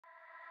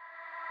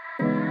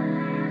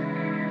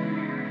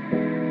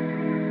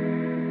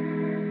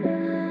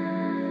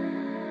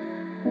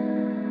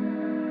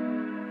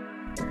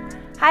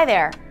Hi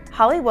there,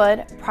 Holly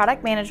Wood,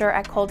 Product Manager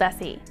at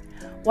ColDesi.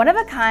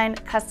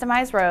 One-of-a-kind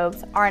customized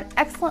robes are an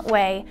excellent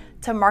way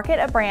to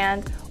market a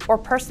brand or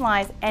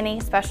personalize any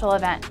special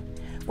event.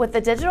 With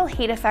the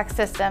DigitalHeat FX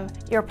system,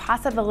 your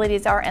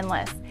possibilities are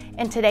endless.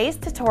 In today's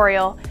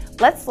tutorial,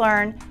 let's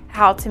learn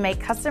how to make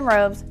custom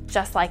robes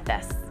just like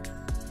this.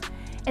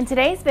 In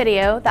today's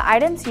video, the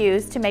items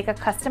used to make a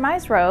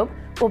customized robe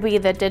will be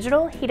the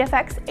DigitalHeat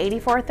FX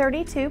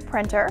 8432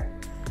 printer,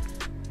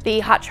 the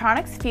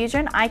Hotronix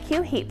Fusion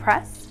IQ heat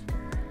press,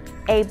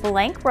 a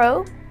blank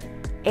robe,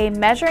 a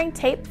measuring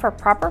tape for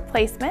proper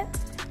placement,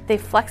 the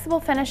flexible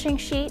finishing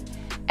sheet,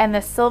 and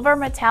the silver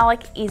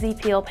metallic easy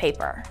peel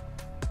paper.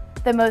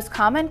 The most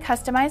common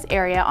customized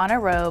area on a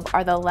robe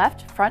are the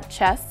left front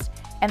chest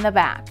and the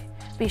back.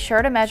 Be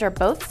sure to measure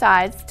both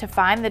sides to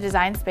find the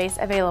design space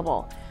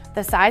available.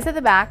 The size of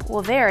the back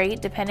will vary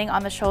depending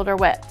on the shoulder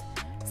width.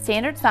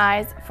 Standard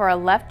size for a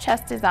left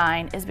chest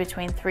design is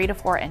between 3 to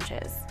 4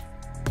 inches.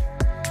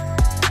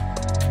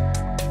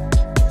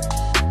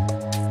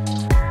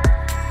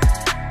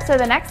 So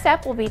the next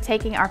step will be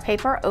taking our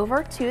paper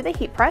over to the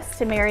heat press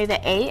to marry the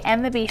A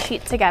and the B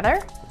sheet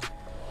together.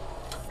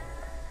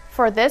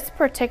 For this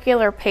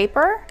particular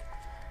paper,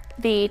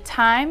 the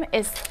time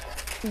is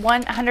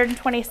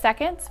 120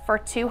 seconds for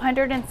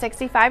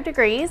 265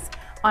 degrees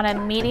on a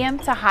medium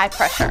to high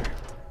pressure.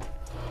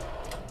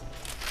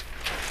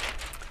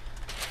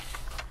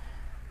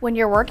 When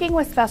you're working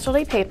with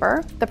specialty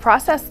paper, the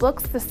process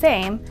looks the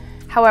same.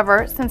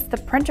 However, since the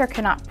printer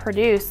cannot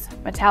produce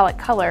metallic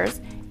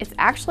colors, it's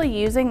actually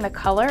using the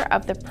color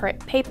of the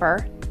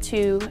paper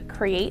to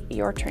create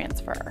your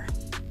transfer.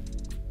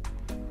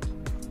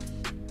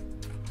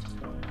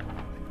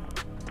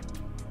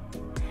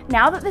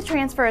 Now that the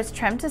transfer is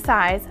trimmed to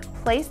size,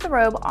 place the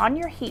robe on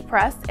your heat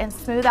press and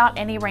smooth out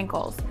any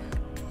wrinkles.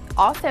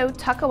 Also,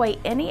 tuck away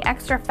any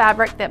extra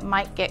fabric that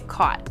might get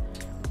caught.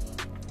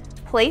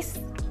 Place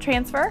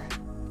transfer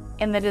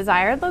in the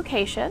desired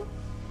location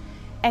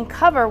and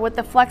cover with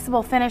the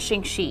flexible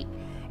finishing sheet,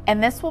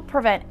 and this will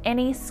prevent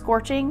any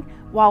scorching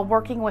while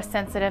working with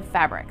sensitive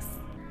fabrics.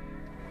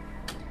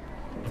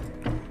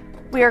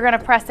 We are going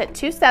to press at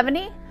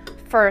 270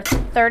 for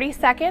 30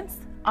 seconds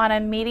on a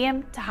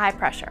medium to high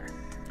pressure.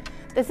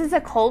 This is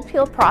a cold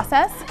peel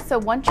process, so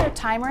once your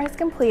timer is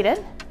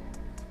completed,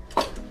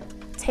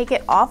 take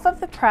it off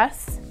of the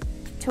press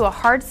to a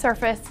hard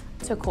surface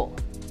to cool.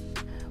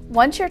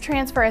 Once your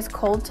transfer is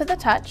cold to the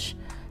touch,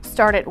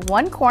 start at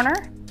one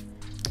corner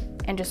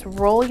and just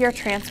roll your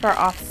transfer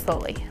off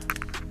slowly.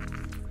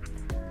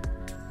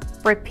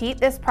 Repeat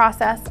this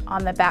process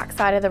on the back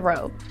side of the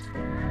robe.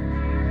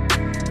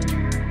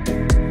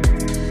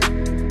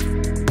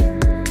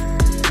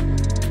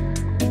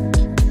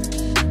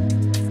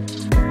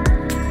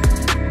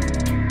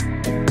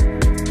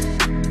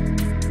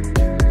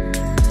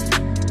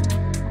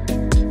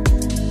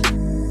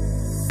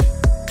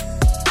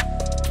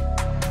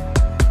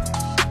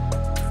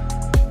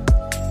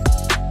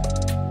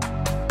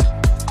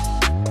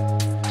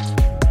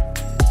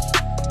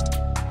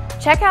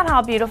 Check out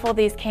how beautiful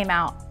these came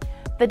out.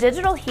 The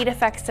DigitalHeat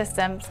FX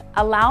systems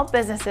allow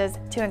businesses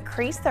to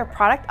increase their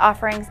product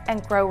offerings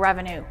and grow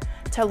revenue.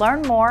 To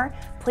learn more,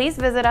 please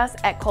visit us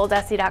at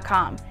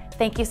ColDesi.com.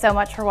 Thank you so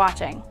much for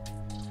watching.